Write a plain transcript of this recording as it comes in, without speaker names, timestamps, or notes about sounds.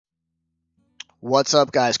What's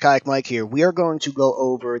up, guys? Kayak Mike here. We are going to go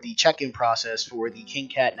over the check-in process for the King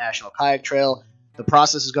Cat National Kayak Trail. The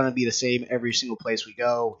process is going to be the same every single place we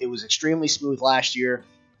go. It was extremely smooth last year.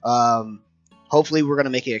 Hopefully, we're going to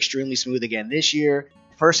make it extremely smooth again this year.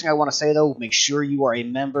 First thing I want to say, though, make sure you are a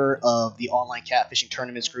member of the online catfishing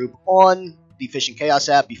tournaments group on the Fishing Chaos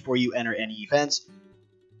app before you enter any events.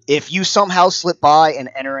 If you somehow slip by and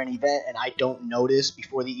enter an event and I don't notice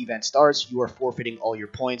before the event starts, you are forfeiting all your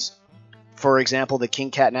points. For example, the King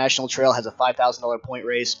Cat National Trail has a $5,000 point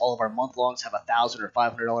race. All of our month-longs have a $1,000 or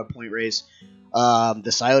 $500 point race.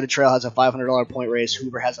 The Scioto Trail has a $500 point race.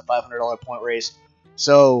 Hoover has a $500 point race.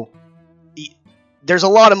 So there's a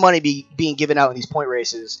lot of money being given out in these point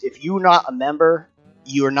races. If you're not a member,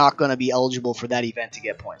 you are not going to be eligible for that event to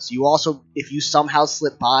get points. You also, if you somehow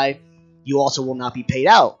slip by, you also will not be paid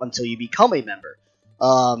out until you become a member.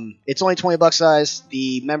 It's only $20 size.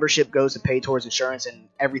 The membership goes to pay towards insurance, and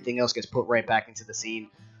everything else gets put right back into the scene.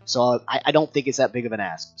 So I don't think it's that big of an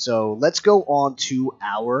ask. So let's go on to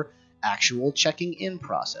our actual checking in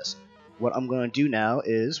process. What I'm going to do now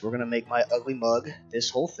is we're going to make my ugly mug this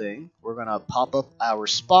whole thing. We're going to pop up our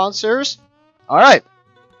sponsors. All right,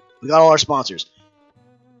 we got all our sponsors.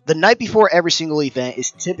 The night before every single event is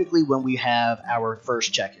typically when we have our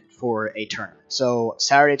first check-in for a tournament. So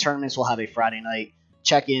Saturday tournaments will have a Friday night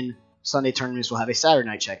check-in. Sunday tournaments will have a Saturday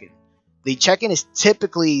night check-in. The check-in is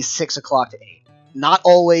typically 6 o'clock to 8. Not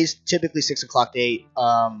always, typically 6 o'clock to 8.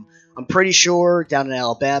 I'm pretty sure down in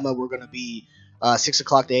Alabama we're going to be 6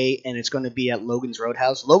 o'clock to 8, and it's going to be at Logan's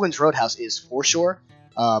Roadhouse. Logan's Roadhouse is foreshore,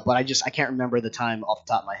 but I can't remember the time off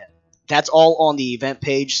the top of my head. That's all on the event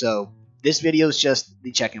page, so this video is just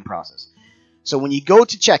the check-in process. So when you go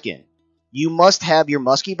to check-in, you must have your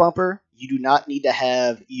muskie bumper. You do not need to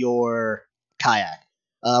have your kayak.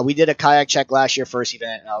 We did a kayak check last year, first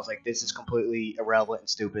event, and I was like, this is completely irrelevant and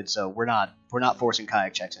stupid, so we're not forcing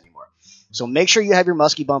kayak checks anymore. So make sure you have your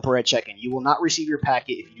muskie bumper at check-in. You will not receive your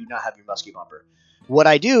packet if you do not have your muskie bumper. What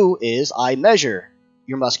I do is I measure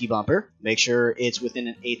your muskie bumper, make sure it's within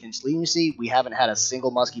an 1/8 inch leniency. We haven't had a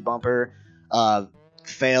single muskie bumper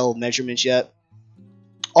fail measurements yet.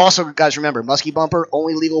 Also, guys, remember, muskie bumper,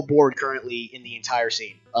 only legal board currently in the entire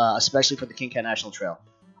scene, especially for the King Cat National Trail.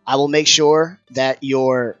 I will make sure that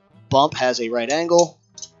your bump has a right angle.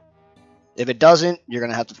 If it doesn't, you're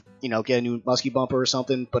gonna have to, get a new muskie bumper or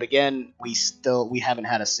something. But again, we haven't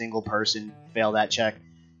had a single person fail that check.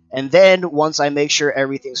 And then once I make sure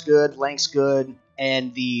everything's good, length's good,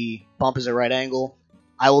 and the bump is at right angle,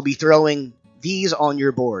 I will be throwing these on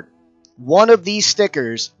your board. One of these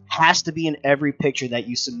stickers has to be in every picture that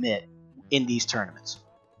you submit in these tournaments.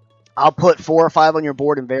 I'll put 4 or 5 on your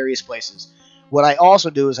board in various places. What I also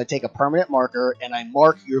do is I take a permanent marker and I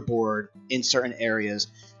mark your board in certain areas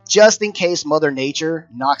just in case Mother Nature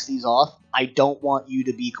knocks these off. I don't want you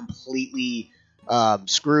to be completely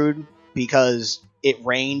screwed because it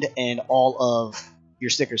rained and all of your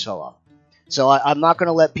stickers fell off. So I'm not going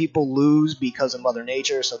to let people lose because of Mother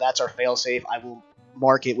Nature, so that's our fail-safe. I will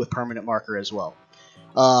mark it with permanent marker as well.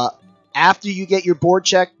 After you get your board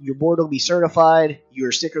checked, your board will be certified,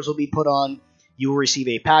 your stickers will be put on, you will receive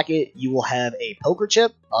a packet, you will have a poker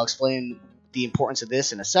chip. I'll explain the importance of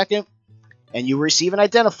this in a second. And you will receive an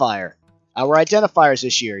identifier. Our identifiers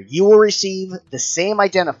this year, you will receive the same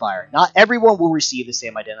identifier. Not everyone will receive the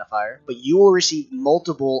same identifier, but you will receive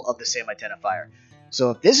multiple of the same identifier. So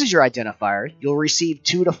if this is your identifier, you'll receive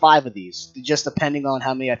 2 to 5 of these, just depending on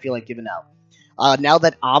how many I feel like giving out. Now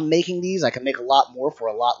that I'm making these, I can make a lot more for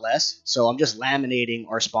a lot less, so I'm just laminating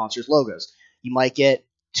our sponsors' logos. You might get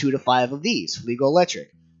 2 to 5 of these, Legal Electric.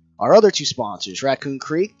 Our other 2 sponsors, Raccoon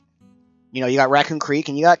Creek, you got Raccoon Creek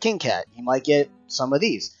and you got King Cat. You might get some of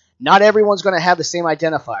these. Not everyone's going to have the same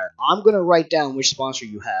identifier. I'm going to write down which sponsor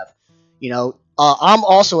you have. I'm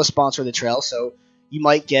also a sponsor of the trail, so you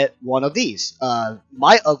might get one of these.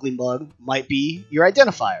 My ugly mug might be your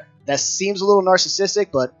identifier. That seems a little narcissistic,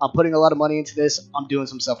 but I'm putting a lot of money into this. I'm doing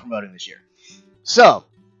some self-promoting this year. So,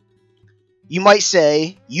 you might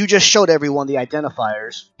say, you just showed everyone the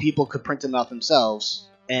identifiers. People could print them out themselves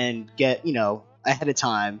and get, ahead of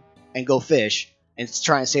time and go fish and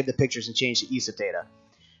try and save the pictures and change the ESIP data.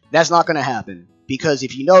 That's not going to happen because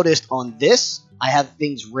if you noticed on this, I have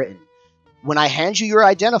things written. When I hand you your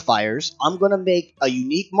identifiers, I'm going to make a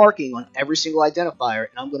unique marking on every single identifier,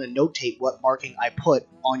 and I'm going to notate what marking I put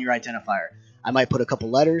on your identifier. I might put a couple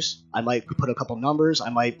letters. I might put a couple numbers. I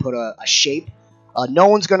might put a shape. No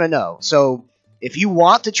one's going to know. So if you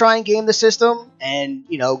want to try and game the system and,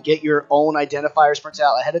 get your own identifiers printed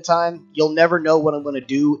out ahead of time, you'll never know what I'm going to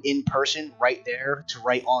do in person right there to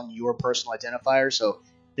write on your personal identifier. So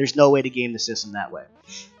there's no way to game the system that way.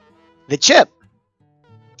 The chip.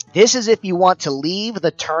 This is if you want to leave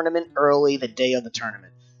the tournament early the day of the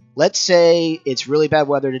tournament. Let's say it's really bad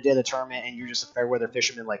weather the day of the tournament and you're just a fair weather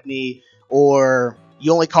fisherman like me, or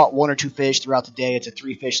you only caught 1 or 2 fish throughout the day, it's a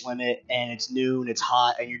 3 fish limit, and it's noon, it's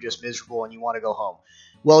hot, and you're just miserable and you want to go home.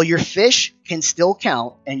 Well, your fish can still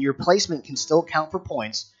count and your placement can still count for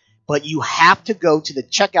points, but you have to go to the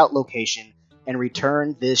checkout location and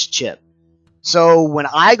return this chip. So when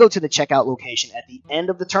I go to the checkout location at the end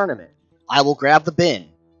of the tournament, I will grab the bin.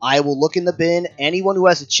 I will look in the bin. Anyone who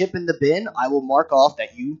has a chip in the bin, I will mark off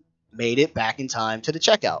that you made it back in time to the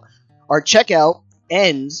checkout. Our checkout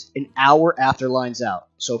ends an hour after lines out.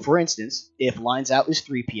 So for instance, if lines out is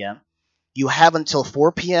 3 p.m., you have until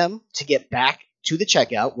 4 p.m. to get back to the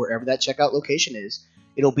checkout, wherever that checkout location is.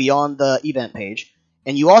 It'll be on the event page.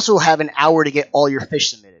 And you also have an hour to get all your fish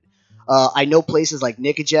submitted. I know places like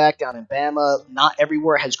Nickajack down in Bama, not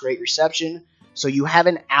everywhere has great reception. So you have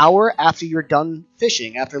an hour after you're done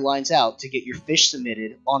fishing, after lines out, to get your fish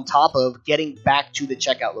submitted on top of getting back to the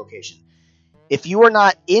checkout location. If you are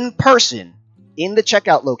not in person in the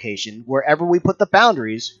checkout location, wherever we put the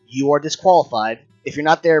boundaries, you are disqualified if you're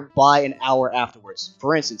not there by an hour afterwards.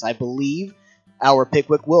 For instance, I believe our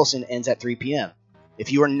Pickwick Wilson ends at 3 p.m.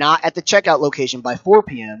 If you are not at the checkout location by 4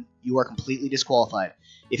 p.m., you are completely disqualified.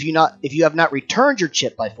 If you have not returned your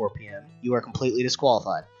chip by 4 p.m., you are completely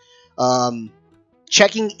disqualified.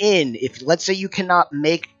 Checking in, if let's say you cannot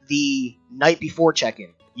make the night before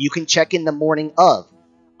check-in, you can check in the morning of.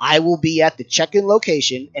 I will be at the check-in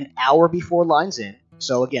location an hour before lines in.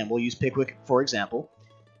 So again, we'll use Pickwick for example.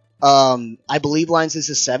 I believe lines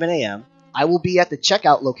is 7 a.m. I will be at the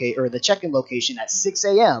checkout or the check-in location at 6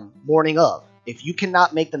 a.m. morning of. If you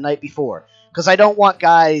cannot make the night before, because I don't want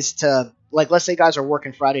guys to, like, let's say guys are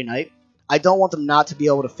working Friday night, I don't want them not to be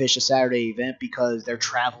able to fish a Saturday event because they're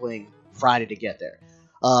traveling Friday to get there.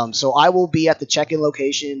 So I will be at the check-in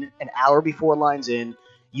location an hour before lines in.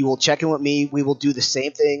 You will check in with me. We will do the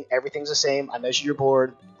same thing. Everything's the same. I measure your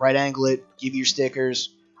board, right angle it, give you your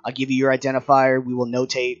stickers. I'll give you your identifier. We will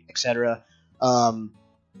notate, etc. And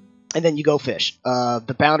then you go fish.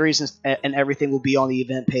 The boundaries and everything will be on the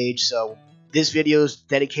event page. So this video is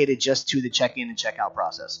dedicated just to the check-in and check-out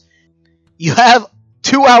process. You have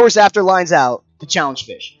 2 hours after lines out to challenge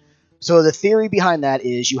fish. So the theory behind that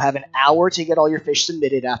is you have an hour to get all your fish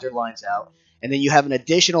submitted after lines out, and then you have an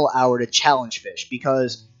additional hour to challenge fish.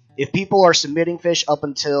 Because if people are submitting fish up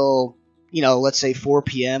until, let's say 4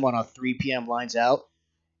 p.m. on a 3 p.m. lines out,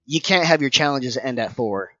 you can't have your challenges end at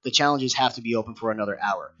 4. The challenges have to be open for another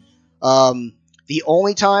hour. The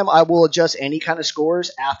only time I will adjust any kind of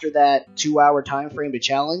scores after that 2-hour time frame to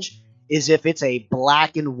challenge is if it's a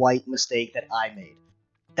black and white mistake that I made.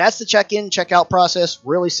 That's the check-in, check-out process.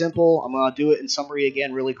 Really simple. I'm going to do it in summary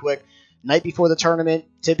again really quick. Night before the tournament,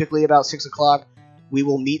 typically about 6 o'clock, we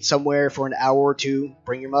will meet somewhere for an hour or two.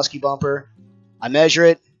 Bring your musky bumper. I measure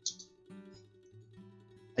it.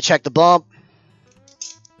 I check the bump.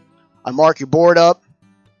 I mark your board up.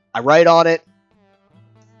 I write on it.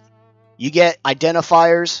 You get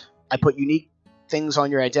identifiers. I put unique things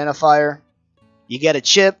on your identifier. You get a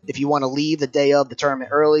chip if you want to leave the day of the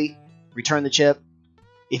tournament early. Return the chip.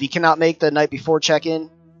 If you cannot make the night before check-in,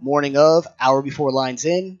 morning of, hour before lines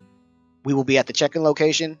in, we will be at the check-in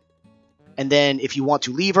location. And then if you want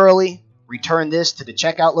to leave early, return this to the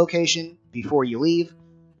checkout location before you leave.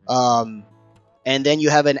 And then you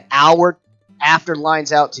have an hour after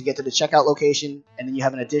lines out to get to the checkout location, and then you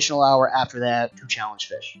have an additional hour after that to challenge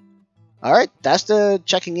fish. All right, that's the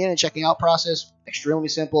checking in and checking out process. Extremely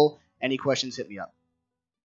simple. Any questions, hit me up.